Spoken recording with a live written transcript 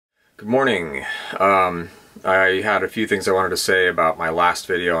Good morning. I had a few things I wanted to say about my last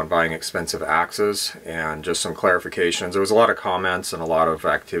video on buying expensive axes and just some clarifications. There was a lot of comments and a lot of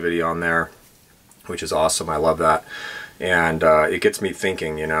activity on there, which is awesome. I love that. And it gets me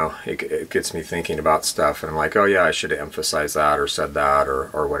thinking, you know, it gets me thinking about stuff. And I'm like, oh yeah, I should have emphasized that or said that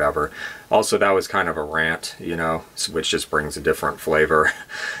or whatever. Also, that was kind of a rant, you know, which just brings a different flavor.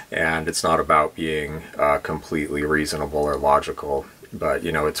 And it's not about being completely reasonable or logical. But,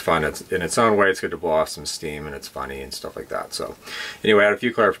 you know, it's fun. It's in its own way. It's good to blow off some steam, and it's funny and stuff like that. So anyway, I had a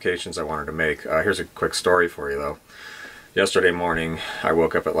few clarifications I wanted to make. Here's a quick story for you, though. Yesterday morning, I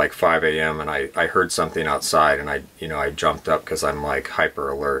woke up at like 5 a.m. and I heard something outside, and I jumped up because I'm like hyper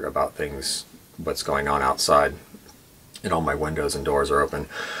alert about things, what's going on outside, and all my windows and doors are open.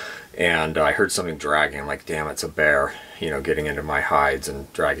 And I heard something dragging. I'm like, damn, it's a bear, you know, getting into my hides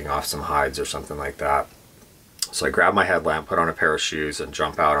and dragging off some hides or something like that. So I grab my headlamp, put on a pair of shoes, and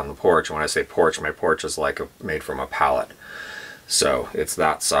jump out on the porch. And when I say porch, my porch is like made from a pallet. So it's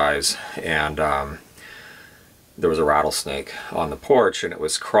that size. And there was a rattlesnake on the porch, and it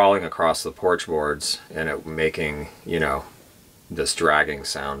was crawling across the porch boards, and it making, you know, this dragging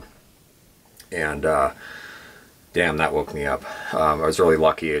sound. And damn, that woke me up. I was really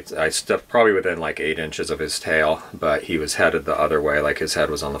lucky. I stepped probably within like 8 inches of his tail, but he was headed the other way, like his head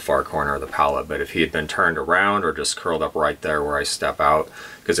was on the far corner of the pallet. But if he had been turned around or just curled up right there where I step out,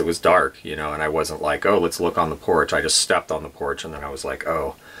 because it was dark, you know, and I wasn't like, oh, let's look on the porch. I just stepped on the porch, and then I was like,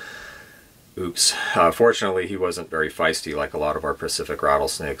 oh, oops. Fortunately, he wasn't very feisty like a lot of our Pacific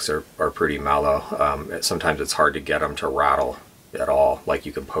rattlesnakes are pretty mellow. Sometimes it's hard to get them to rattle at all. Like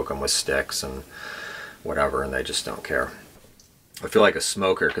you can poke them with sticks and whatever, and they just don't care. I feel like a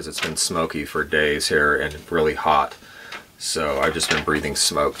smoker because it's been smoky for days here and really hot. So I've just been breathing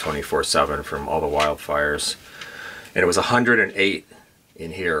smoke 24/7 from all the wildfires. And it was 108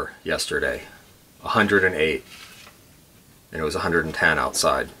 in here yesterday. 108. And it was 110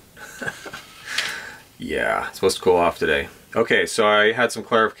 outside. Yeah, it's supposed to cool off today. Okay, so I had some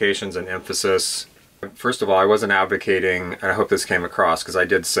clarifications and emphasis. First of all, I wasn't advocating, and I hope this came across because I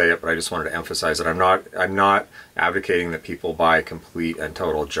did say it, but I just wanted to emphasize it. I'm not advocating that people buy complete and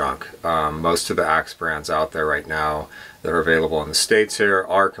total junk. Most of the axe brands out there right now that are available in the States here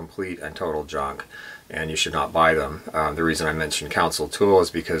are complete and total junk, and you should not buy them. The reason I mentioned Council Tool is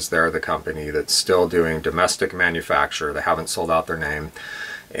because they're the company that's still doing domestic manufacture. They haven't sold out their name.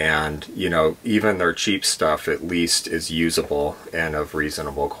 And, you know, even their cheap stuff at least is usable and of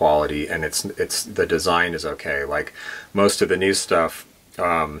reasonable quality, and it's the design is okay. Like most of the new stuff,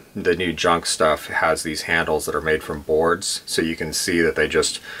 the new junk stuff has these handles that are made from boards, so you can see that they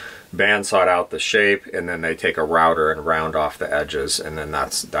just bandsawed out the shape, and then they take a router and round off the edges, and then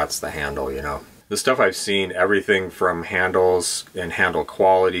that's the handle, you know. The stuff I've seen, everything from handles and handle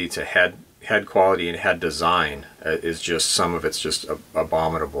quality to head quality and head design is just, some of it's just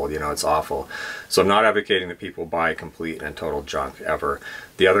abominable, you know, it's awful. So I'm not advocating that people buy complete and total junk ever.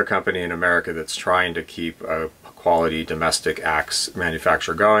 The other company in America that's trying to keep a quality domestic axe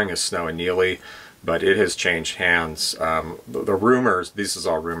manufacturer going is Snow and Neely, but it has changed hands. The rumors, this is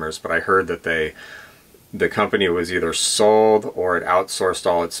all rumors, but I heard that the company was either sold or it outsourced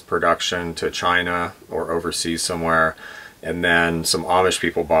all its production to China or overseas somewhere. And then some Amish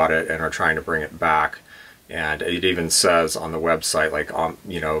people bought it and are trying to bring it back. And it even says on the website, like,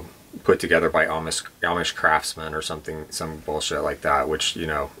 you know, put together by Amish craftsmen or something, some bullshit like that, which, you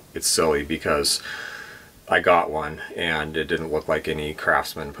know, it's silly because I got one and it didn't look like any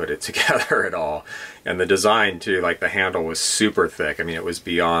craftsman put it together at all. And the design too, like the handle was super thick. I mean, it was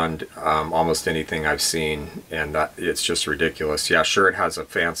beyond almost anything I've seen, and it's just ridiculous. Yeah, sure, it has a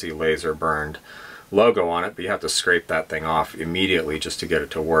fancy laser burned logo on it, but you have to scrape that thing off immediately just to get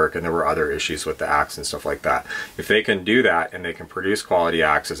it to work, and there were other issues with the axe and stuff like that. If they can do that and they can produce quality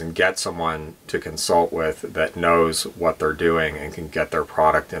axes and get someone to consult with that knows what they're doing and can get their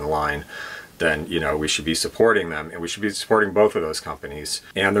product in line, then, you know, we should be supporting them, and we should be supporting both of those companies.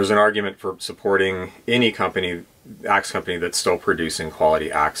 And there's an argument for supporting any company, axe company, that's still producing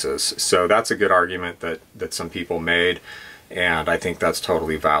quality axes. So that's a good argument that some people made. And I think that's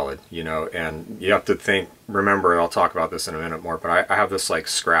totally valid, you know, and you have to think, remember, I'll talk about this in a minute more, but I have this like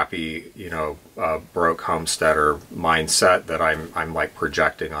scrappy, you know, broke homesteader mindset that I'm like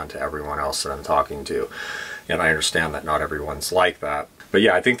projecting onto everyone else that I'm talking to. And I understand that not everyone's like that. But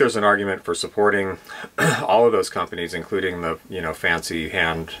yeah, I think there's an argument for supporting all of those companies, including the, you know, fancy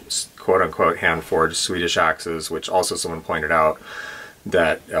hand, quote unquote, hand forged Swedish axes, which also someone pointed out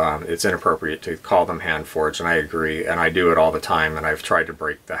that it's inappropriate to call them hand forged, and I agree, and I do it all the time, and I've tried to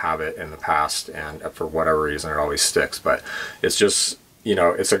break the habit in the past, and for whatever reason it always sticks. But it's just you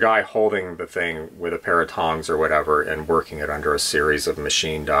know, it's a guy holding the thing with a pair of tongs or whatever and working it under a series of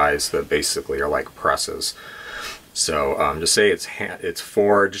machine dies that basically are like presses. So to say it's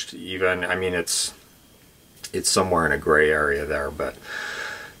forged even, I mean, it's somewhere in a gray area there. But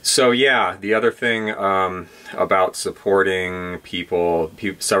so yeah, the other thing about supporting people,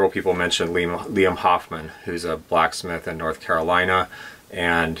 several people mentioned Liam Hoffman, who's a blacksmith in North Carolina,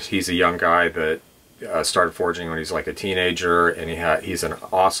 and he's a young guy that started forging when he's like a teenager, and he's an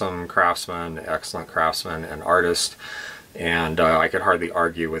awesome craftsman, excellent craftsman and artist, and I could hardly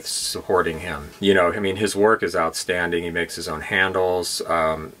argue with supporting him. You know, I mean, his work is outstanding. He makes his own handles.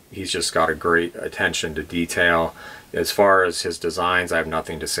 He's just got a great attention to detail. As far as his designs, I have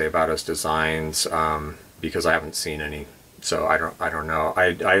nothing to say about his designs because I haven't seen any. So I don't know.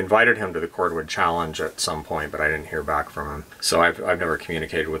 I invited him to the Cordwood Challenge at some point, but I didn't hear back from him. So I've never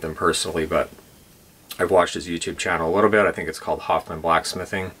communicated with him personally, but I've watched his YouTube channel a little bit. I think it's called Hoffman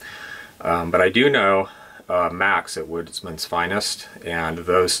Blacksmithing. But I do know Max at Woodsman's Finest, and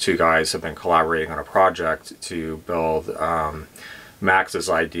those two guys have been collaborating on a project to build Max's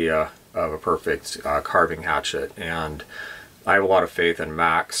idea of a perfect carving hatchet. And I have a lot of faith in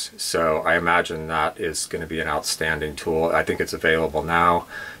Max, so I imagine that is going to be an outstanding tool. I think it's available now.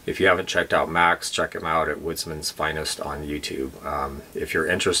 If you haven't checked out Max, check him out at Woodsman's Finest on YouTube. If you're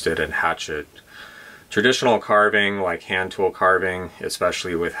interested in hatchet, traditional carving, like hand tool carving,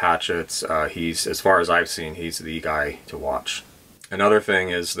 especially with hatchets, he's, as far as I've seen, he's the guy to watch. Another thing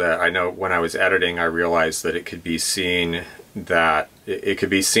is that I know when I was editing, I realized that it could be seen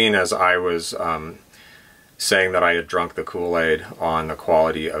as I was saying that I had drunk the Kool-Aid on the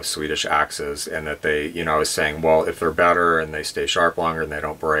quality of Swedish axes, and that they, you know, I was saying, well, if they're better and they stay sharp longer and they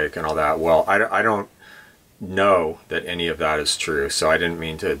don't break and all that. Well, I don't know that any of that is true, so I didn't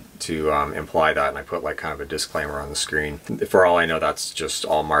mean to imply that, and I put like kind of a disclaimer on the screen. For all I know, that's just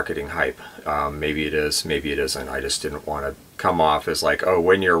all marketing hype. Maybe it is, maybe it isn't. I just didn't want to come off as like, oh,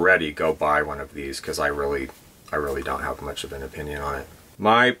 when you're ready, go buy one of these, because I really don't have much of an opinion on it.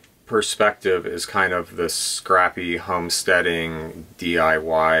 My perspective is kind of this scrappy homesteading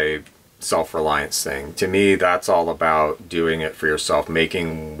DIY self-reliance thing. To me, that's all about doing it for yourself,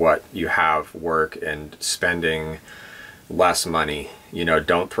 making what you have work and spending less money. You know,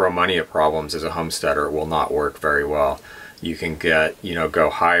 don't throw money at problems as a homesteader. It will not work very well. You can get, you know, go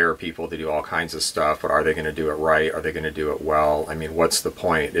hire people to do all kinds of stuff, but are they going to do it right? Are they going to do it well? I mean, what's the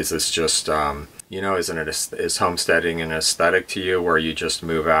point? Is this just, you know, is homesteading an aesthetic to you where you just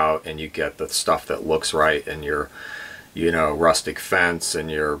move out and you get the stuff that looks right in your, you know, rustic fence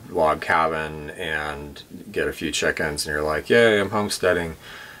and your log cabin and get a few chickens and you're like, yay, I'm homesteading.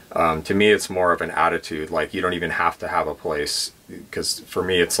 To me, it's more of an attitude. Like, you don't even have to have a place, because for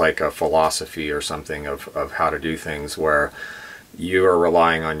me, it's like a philosophy or something of how to do things, where you are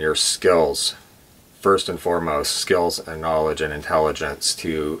relying on your skills, first and foremost, skills and knowledge and intelligence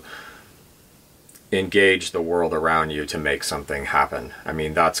to engage the world around you to make something happen. I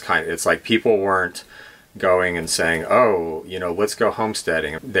mean, that's it's like people weren't going and saying, oh, you know, let's go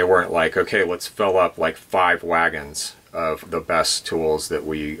homesteading. They weren't like, okay, let's fill up like 5 wagons of the best tools that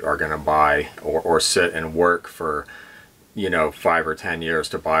we are going to buy, or sit and work for, you know, 5 or 10 years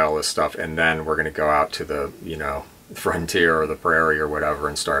to buy all this stuff, and then we're going to go out to the, you know, frontier or the prairie or whatever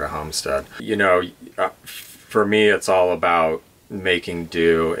and start a homestead. You know, for me, it's all about making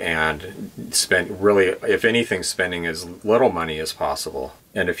do and really, if anything, spending as little money as possible.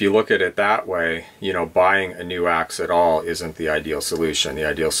 And if you look at it that way, you know, buying a new axe at all isn't the ideal solution. The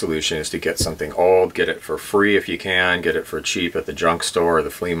ideal solution is to get something old, get it for free if you can, get it for cheap at the junk store or the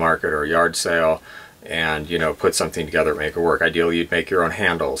flea market or a yard sale, and, you know, put something together, make it work. Ideally, you'd make your own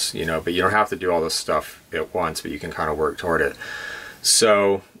handles, you know, but you don't have to do all this stuff at once, but you can kind of work toward it.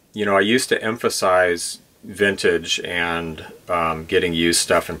 So, you know, I used to emphasize vintage and getting used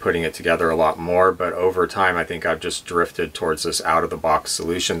stuff and putting it together a lot more, but over time I think I've just drifted towards this out-of-the-box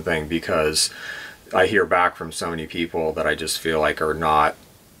solution thing, because I hear back from so many people that I just feel like are not,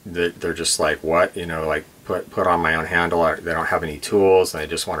 they're just like, what, you know, like put on my own handle, they don't have any tools and they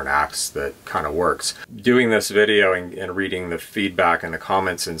just want an axe that kind of works. Doing this video and reading the feedback and the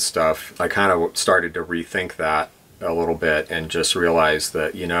comments and stuff, I kind of started to rethink that a little bit and just realized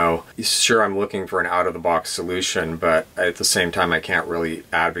that, you know, sure, I'm looking for an out-of-the-box solution, but at the same time I can't really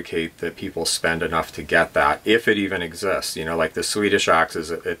advocate that people spend enough to get that, if it even exists. You know, like the Swedish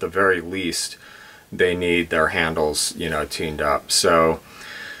axes, at the very least, they need their handles, you know, tuned up. So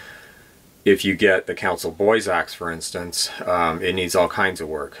If you get the Council Boys Axe, for instance, it needs all kinds of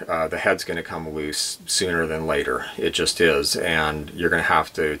work. The head's going to come loose sooner than later. It just is. And you're going to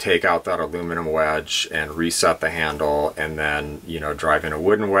have to take out that aluminum wedge and reset the handle, and then, you know, drive in a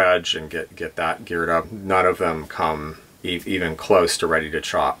wooden wedge and get that geared up. None of them come even close to ready to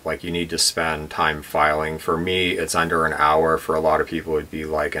chop. Like, you need to spend time filing. For me, it's under an hour. For a lot of people, it'd be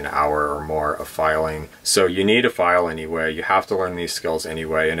like an hour or more of filing. So you need to file anyway. You have to learn these skills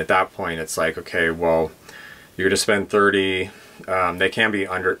anyway. And at that point, it's like, okay, well, you're going to spend 30. They can be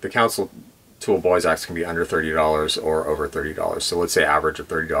under, the Council Tool Boys Axe can be under $30 or over $30. So let's say average of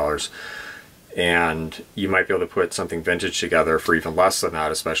 $30. And you might be able to put something vintage together for even less than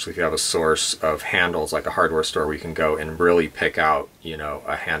that, especially if you have a source of handles like a hardware store where you can go and really pick out, you know,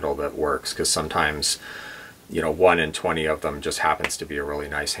 a handle that works. Because sometimes, you know, 1 in 20 of them just happens to be a really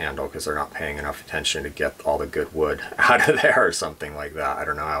nice handle because they're not paying enough attention to get all the good wood out of there or something like that. I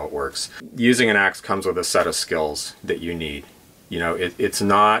don't know how it works. Using an axe comes with a set of skills that you need. You know, it's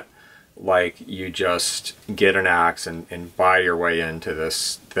not like you just get an axe and buy your way into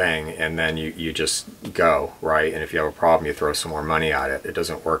this thing and then you just go, right? And if you have a problem, you throw some more money at it. It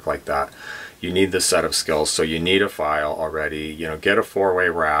doesn't work like that. You need this set of skills. So you need a file already. You know, get a 4-way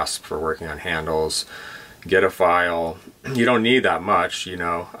rasp for working on handles. Get a file. You don't need that much, you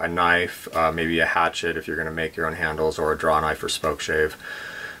know, a knife, maybe a hatchet if you're going to make your own handles, or a draw knife for spoke shave.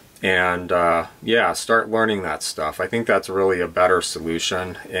 And yeah, start learning that stuff. I think that's really a better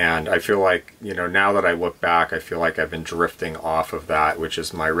solution. And I feel like, you know, now that I look back, I feel like I've been drifting off of that, which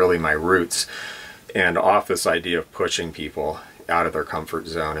is really my roots, and off this idea of pushing people out of their comfort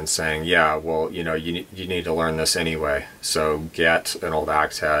zone and saying, yeah, well, you know, you need to learn this anyway. So get an old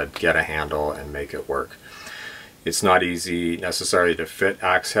axe head, get a handle, and make it work. It's not easy necessarily to fit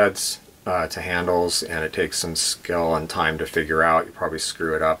axe heads to handles, and it takes some skill and time to figure out. You probably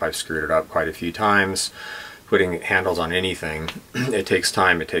screw it up. I've screwed it up quite a few times. Putting handles on anything, it takes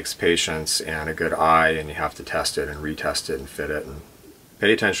time, it takes patience, and a good eye, and you have to test it and retest it and fit it and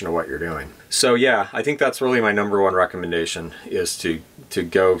pay attention to what you're doing. So yeah, I think that's really my #1 recommendation, is to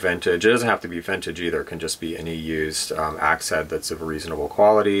go vintage. It doesn't have to be vintage either. It can just be any used axe head that's of reasonable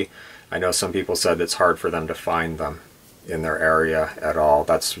quality. I know some people said it's hard for them to find them in their area at all.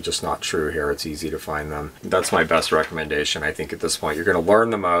 That's just not true here. It's easy to find them. That's my best recommendation. I think at this point you're going to learn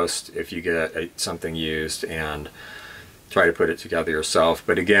the most if you get something used and try to put it together yourself.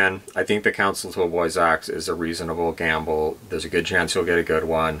 But again, I think the Council Tool Boys Axe is a reasonable gamble. There's a good chance you'll get a good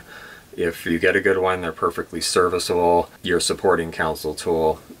one. If you get a good one, they're perfectly serviceable. You're supporting Council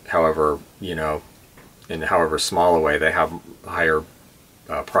Tool. However, you know, in however small a way, they have higher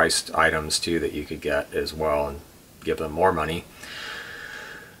priced items too that you could get as well and give them more money.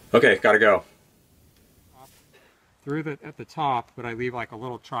 Okay, gotta go. Through at the top, but I leave like a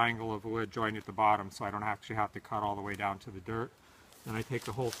little triangle of wood joint at the bottom, so I don't actually have to cut all the way down to the dirt. Then I take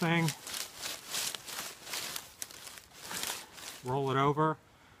the whole thing, roll it over,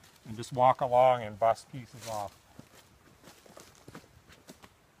 and just walk along and bust pieces off.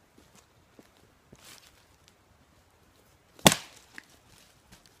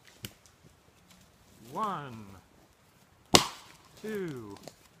 One, 2,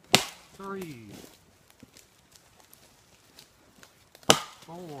 3,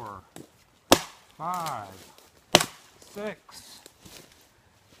 4, 5, 6,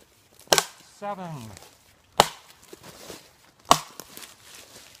 7,